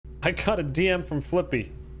I got a DM from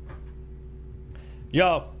Flippy.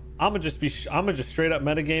 Yo, I'ma just straight up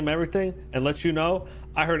metagame everything and let you know.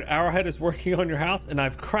 I heard Arrowhead is working on your house and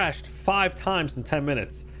I've crashed 5 times in 10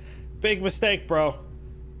 minutes. Big mistake, bro.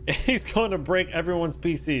 He's going to break everyone's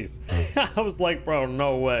PCs. I was like, bro,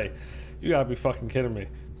 no way. You gotta be fucking kidding me.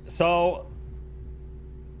 So,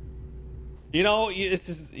 you know,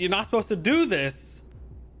 you're not supposed to do this.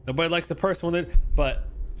 Nobody likes a person with it, but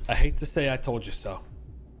I hate to say I told you so.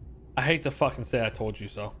 I hate to fucking say I told you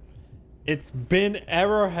so. It's been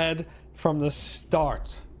Arrowhead from the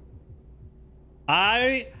start.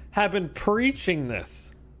 I have been preaching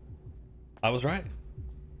this. I was right.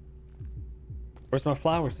 Where's my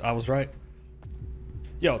flowers? I was right.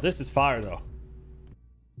 Yo, this is fire though.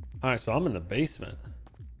 All right, so I'm in the basement.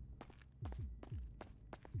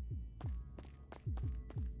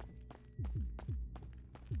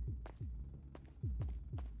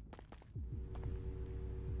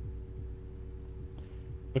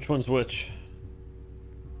 Which one's which?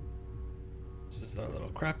 This is our little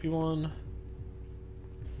crappy one.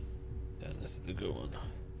 Yeah, this is the good one.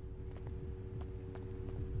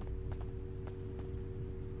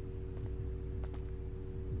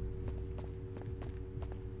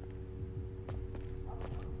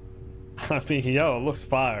 I mean, yo, it looks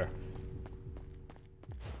fire.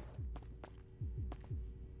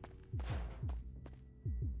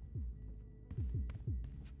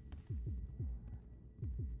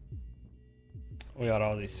 We got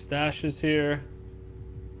all these stashes here.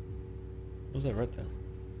 What was that right there?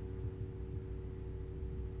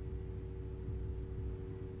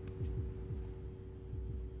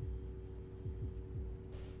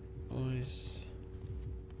 Nice.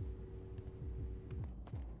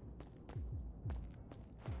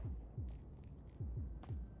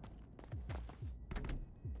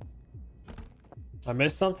 I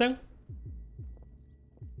missed something?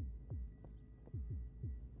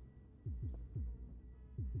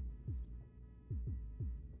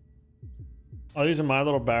 Oh, these are my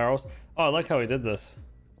little barrels. Oh, I like how he did this.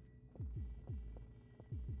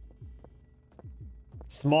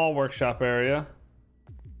 Small workshop area.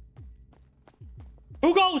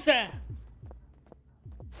 Who goes there?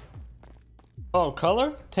 Oh,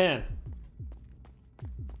 color? Tan.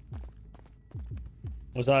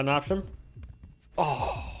 Was that an option?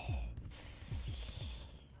 Oh.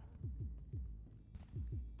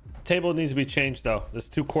 Table needs to be changed though. It's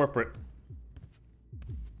too corporate.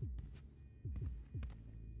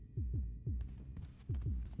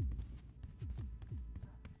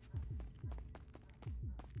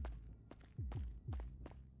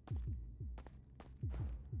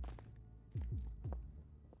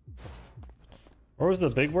 Where was the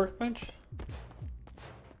big workbench?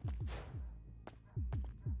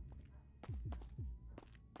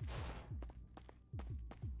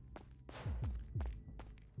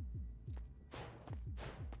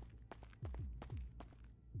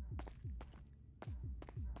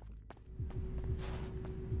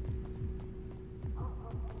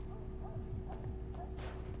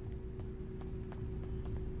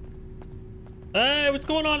 Hey, what's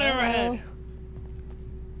going on, Arrowhead?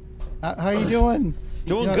 How are you doing?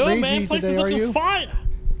 Doing good, man. Place is looking fire.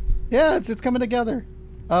 Yeah, it's coming together.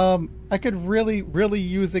 I could really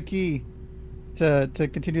use a key to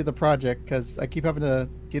continue the project because I keep having to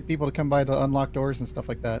get people to come by to unlock doors and stuff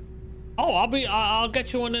like that. Oh, I'll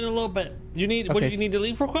get you one in a little bit. You need Okay. what? You need to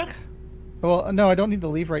leave real quick? Well, no, I don't need to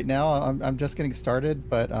leave right now. I'm just getting started,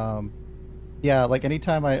 but yeah, like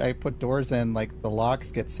anytime I put doors in, like the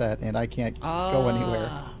locks get set and I can't go anywhere.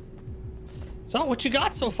 So what you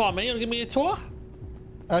got so far, man? You wanna give me a tour?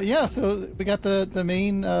 Yeah, so we got the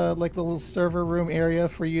main like little server room area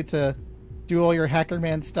for you to do all your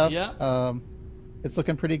Hackerman stuff. Yeah. It's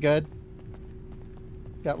looking pretty good.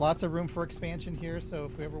 Got lots of room for expansion here, so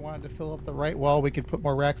if we ever wanted to fill up the right wall, we could put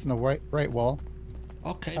more racks in the right wall.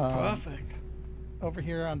 Okay, perfect. Over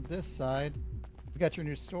here on this side, we got your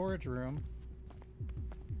new storage room.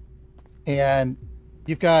 And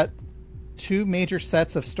you've got 2 major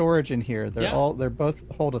sets of storage in here. They're both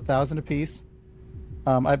hold 1,000 apiece.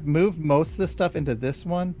 I've moved most of the stuff into this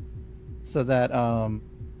one so that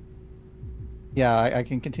yeah, I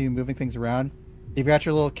can continue moving things around. You've got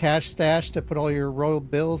your little cash stash to put all your royal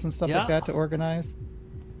bills and stuff like that to organize.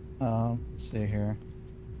 Let's see here.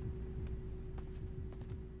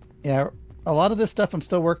 Yeah, a lot of this stuff I'm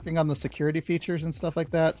still working on the security features and stuff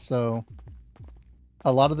like that, so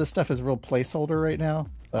a lot of this stuff is real placeholder right now.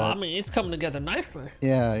 But, I mean, it's coming together nicely.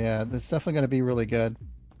 Yeah, this is definitely going to be really good.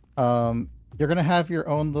 You're going to have your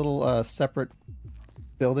own little separate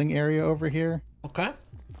building area over here. Okay.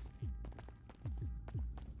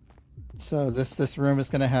 So this room is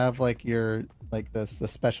gonna have like your like the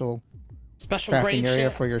special Special crafting grade area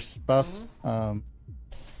shit. for your stuff. And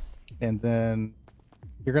then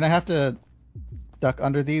you're gonna have to duck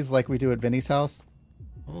under these like we do at Vinny's house.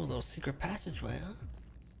 Oh, little secret passageway,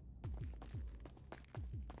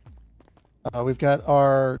 huh? We've got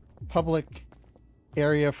our public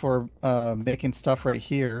area for making stuff right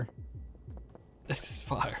here. This is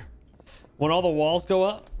fire. When all the walls go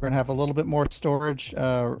up? We're gonna have a little bit more storage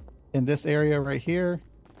in this area right here.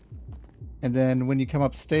 And then when you come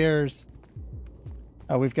upstairs,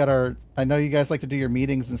 we've got our... I know you guys like to do your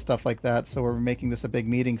meetings and stuff like that, so we're making this a big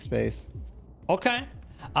meeting space. Okay.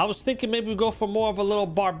 I was thinking maybe we go for more of a little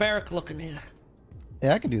barbaric looking here.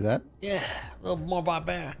 Yeah, I can do that. Yeah, a little more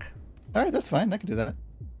barbaric. All right, that's fine. I can do that.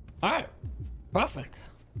 All right. Perfect.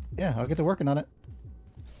 Yeah, I'll get to working on it.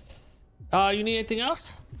 You need anything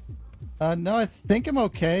else? No, I think I'm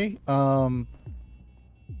okay.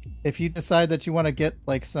 If you decide that you want to get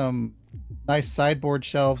like some nice sideboard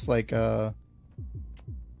shelves, like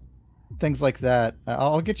things like that,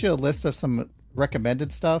 I'll get you a list of some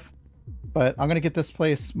recommended stuff. But I'm gonna get this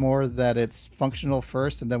place more that it's functional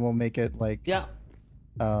first, and then we'll make it like Yeah.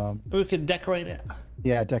 We could decorate it.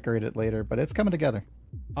 yeah, decorate it later. But it's coming together.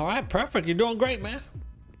 All right, perfect. You're doing great, man.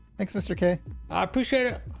 Thanks, Mr. K. I appreciate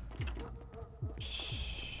it.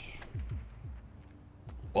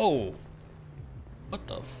 Whoa. What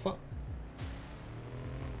the fuck?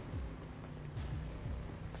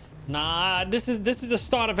 Nah, this is the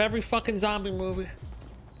start of every fucking zombie movie.